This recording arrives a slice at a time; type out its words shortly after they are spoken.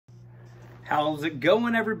How's it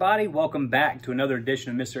going, everybody? Welcome back to another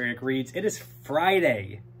edition of Mr. Eric Reads. It is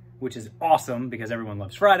Friday, which is awesome because everyone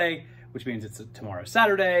loves Friday, which means it's tomorrow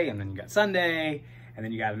Saturday, and then you got Sunday, and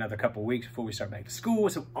then you got another couple weeks before we start back to school.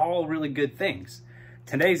 So all really good things.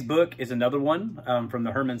 Today's book is another one from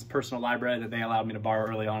the Herman's personal library that they allowed me to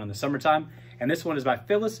borrow early on in the summertime. And this one is by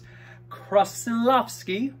Phyllis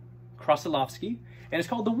Krasilovsky, and it's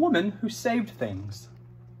called The Woman Who Saved Things.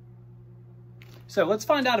 So let's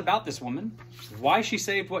find out about this woman, why she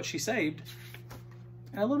saved what she saved,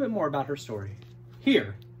 and a little bit more about her story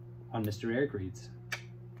here on Mr. Eric Reads.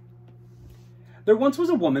 There once was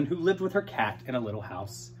a woman who lived with her cat in a little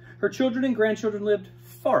house. Her children and grandchildren lived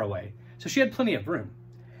far away, so she had plenty of room.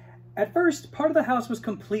 At first, part of the house was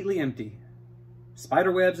completely empty.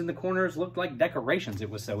 Spider webs in the corners looked like decorations, it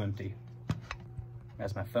was so empty.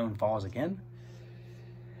 As my phone falls again.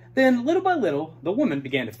 Then, little by little, the woman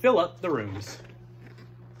began to fill up the rooms.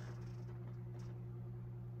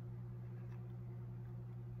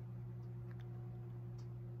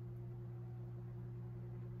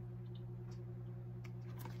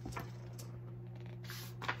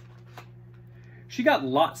 She got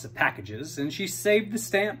lots of packages, and she saved the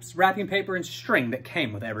stamps, wrapping paper, and string that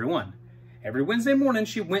came with every one. Every Wednesday morning,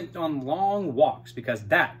 she went on long walks because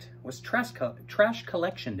that was trash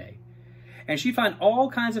collection day. And she'd find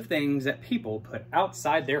all kinds of things that people put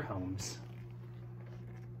outside their homes.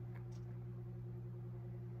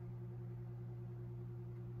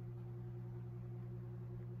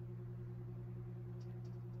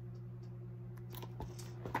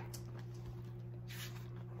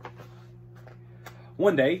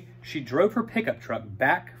 One day, she drove her pickup truck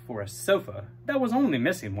back for a sofa that was only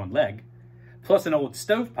missing one leg, plus an old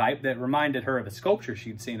stovepipe that reminded her of a sculpture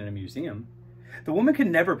she'd seen in a museum. The woman could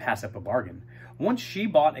never pass up a bargain. Once she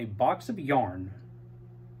bought a box of yarn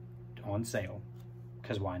on sale,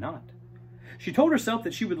 because why not? She told herself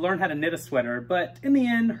that she would learn how to knit a sweater, but in the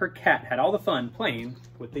end, her cat had all the fun playing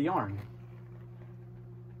with the yarn.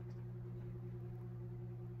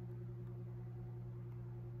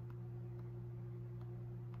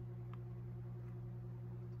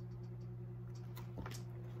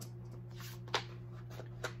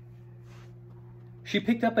 She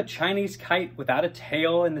picked up a Chinese kite without a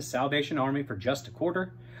tail in the Salvation Army for just a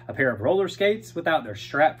quarter, a pair of roller skates without their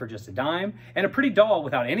strap for just a dime, and a pretty doll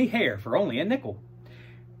without any hair for only a nickel.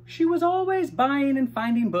 She was always buying and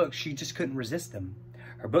finding books, she just couldn't resist them.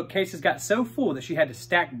 Her bookcases got so full that she had to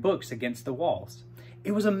stack books against the walls.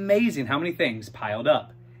 It was amazing how many things piled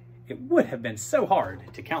up. It would have been so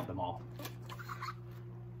hard to count them all.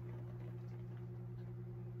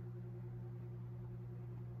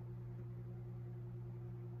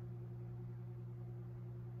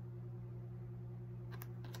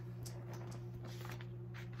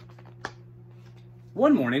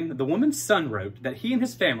 One morning, the woman's son wrote that he and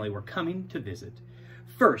his family were coming to visit.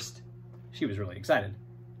 First, she was really excited,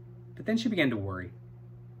 but then she began to worry.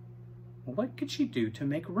 What could she do to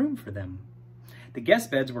make room for them? The guest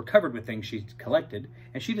beds were covered with things she'd collected,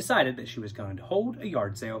 and she decided that she was going to hold a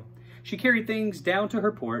yard sale. She carried things down to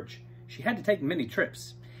her porch. She had to take many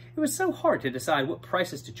trips. It was so hard to decide what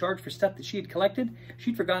prices to charge for stuff that she had collected.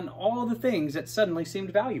 She'd forgotten all the things that suddenly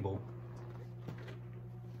seemed valuable.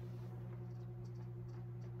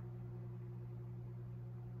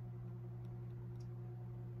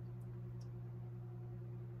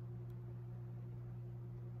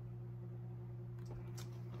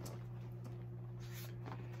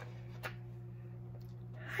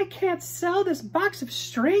 "I can't sell this box of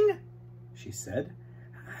string," she said.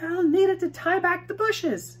 "I'll need it to tie back the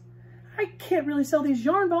bushes. I can't really sell these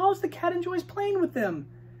yarn balls. The cat enjoys playing with them."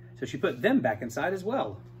 So she put them back inside as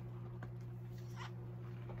well.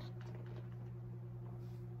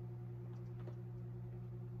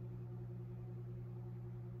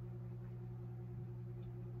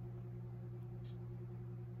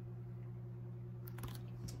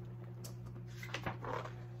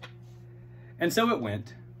 And so it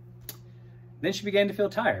went. Then she began to feel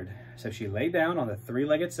tired, so she lay down on the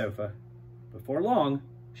three-legged sofa. Before long,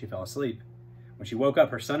 she fell asleep. When she woke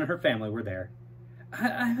up, her son and her family were there.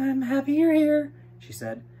 I'm happy you're here," she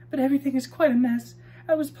said, "but everything is quite a mess.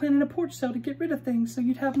 I was planning a porch sale to get rid of things so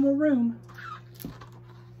you'd have more room."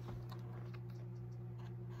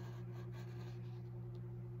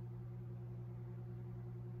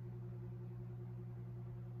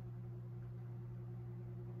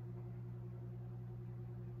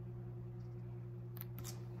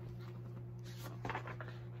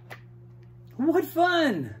 "What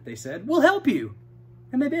fun," they said. "We'll help you."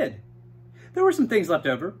 And they did. There were some things left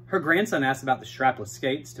over. Her grandson asked about the strapless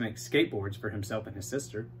skates to make skateboards for himself and his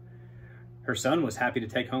sister. Her son was happy to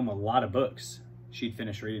take home a lot of books she'd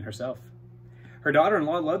finished reading herself. Her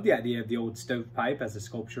daughter-in-law loved the idea of the old stovepipe as a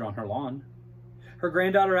sculpture on her lawn. Her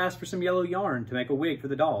granddaughter asked for some yellow yarn to make a wig for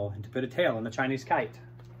the doll and to put a tail on the Chinese kite.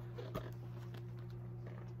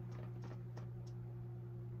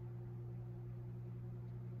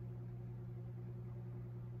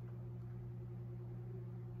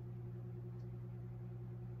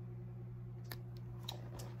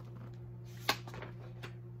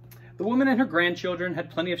 The woman and her grandchildren had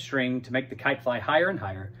plenty of string to make the kite fly higher and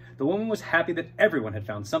higher. The woman was happy that everyone had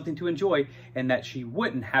found something to enjoy and that she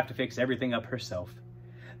wouldn't have to fix everything up herself.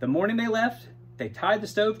 The morning they left, they tied the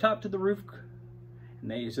stovetop to the roof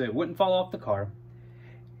so it wouldn't fall off the car.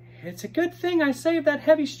 "It's a good thing I saved that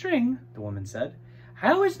heavy string," the woman said.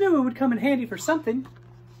 "I always knew it would come in handy for something."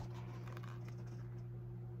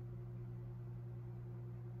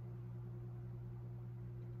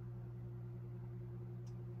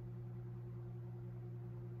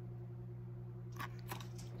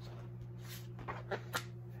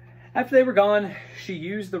 After they were gone, she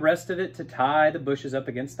used the rest of it to tie the bushes up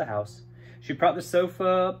against the house. She propped the sofa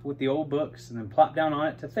up with the old books and then plopped down on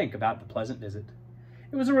it to think about the pleasant visit.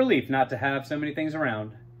 It was a relief not to have so many things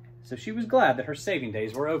around, so she was glad that her saving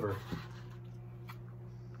days were over.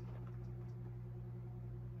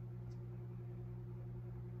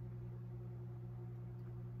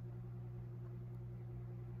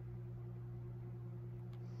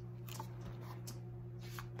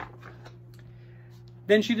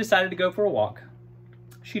 Then she decided to go for a walk.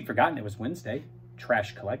 She'd forgotten it was Wednesday,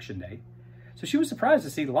 trash collection day, so she was surprised to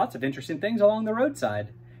see lots of interesting things along the roadside.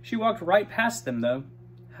 She walked right past them, though.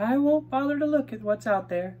 "I won't bother to look at what's out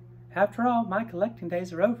there. After all, my collecting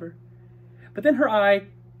days are over." But then her eye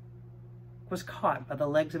was caught by the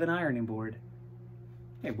legs of an ironing board.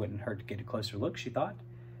 It wouldn't hurt to get a closer look, she thought.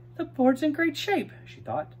 "The board's in great shape," she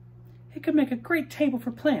thought. "It could make a great table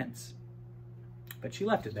for plants." But she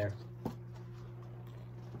left it there.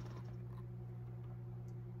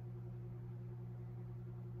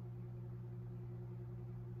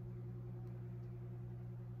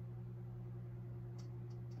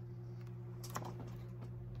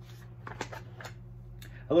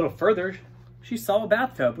 A little further, she saw a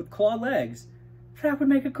bathtub with claw legs. "That would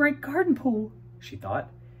make a great garden pool," she thought.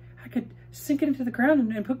 "I could sink it into the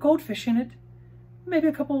ground and put goldfish in it. Maybe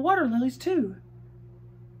a couple of water lilies, too."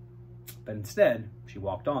 But instead, she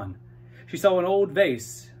walked on. She saw an old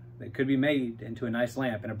vase that could be made into a nice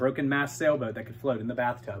lamp and a broken mast sailboat that could float in the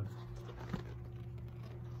bathtub.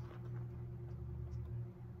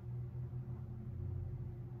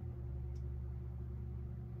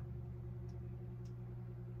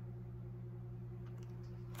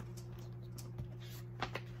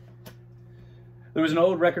 There was an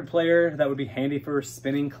old record player that would be handy for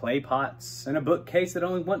spinning clay pots, and a bookcase that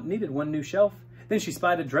only needed one new shelf. Then she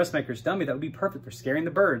spied a dressmaker's dummy that would be perfect for scaring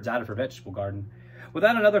the birds out of her vegetable garden.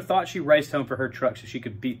 Without another thought, she raced home for her truck so she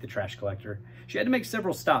could beat the trash collector. She had to make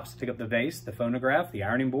several stops to pick up the vase, the phonograph, the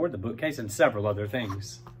ironing board, the bookcase, and several other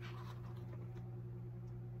things.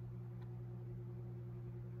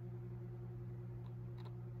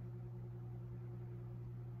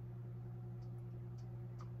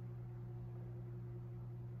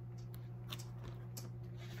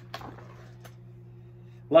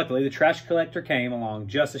 Luckily, the trash collector came along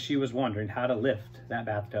just as she was wondering how to lift that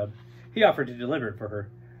bathtub. He offered to deliver it for her.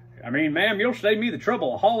 "I mean, ma'am, you'll save me the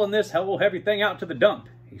trouble of hauling this whole heavy thing out to the dump,"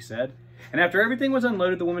 he said. And after everything was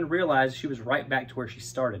unloaded, the woman realized she was right back to where she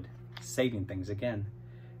started, saving things again.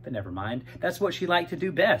 But never mind, that's what she liked to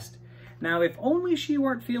do best. Now, if only she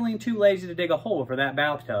weren't feeling too lazy to dig a hole for that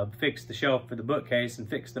bathtub, fix the shelf for the bookcase, and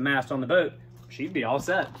fix the mast on the boat, she'd be all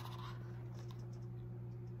set.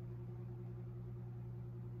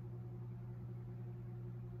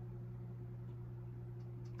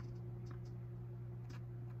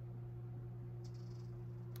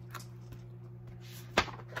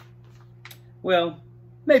 Well,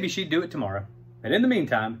 maybe she'd do it tomorrow. But in the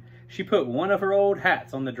meantime, she put one of her old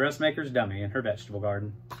hats on the dressmaker's dummy in her vegetable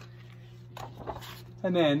garden.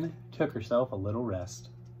 And then took herself a little rest.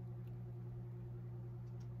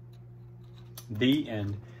 The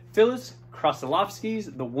end. Phyllis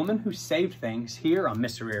Krasilovsky's The Woman Who Saved Things here on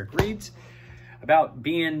Mr. Eric Reads, about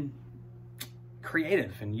being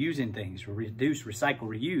creative and using things, reduce, recycle,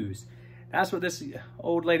 reuse. That's what this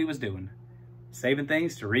old lady was doing, saving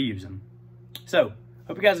things to reuse them. So,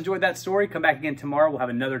 hope you guys enjoyed that story. Come back again tomorrow. We'll have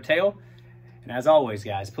another tale. And as always,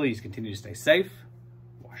 guys, please continue to stay safe,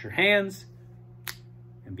 wash your hands,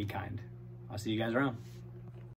 and be kind. I'll see you guys around.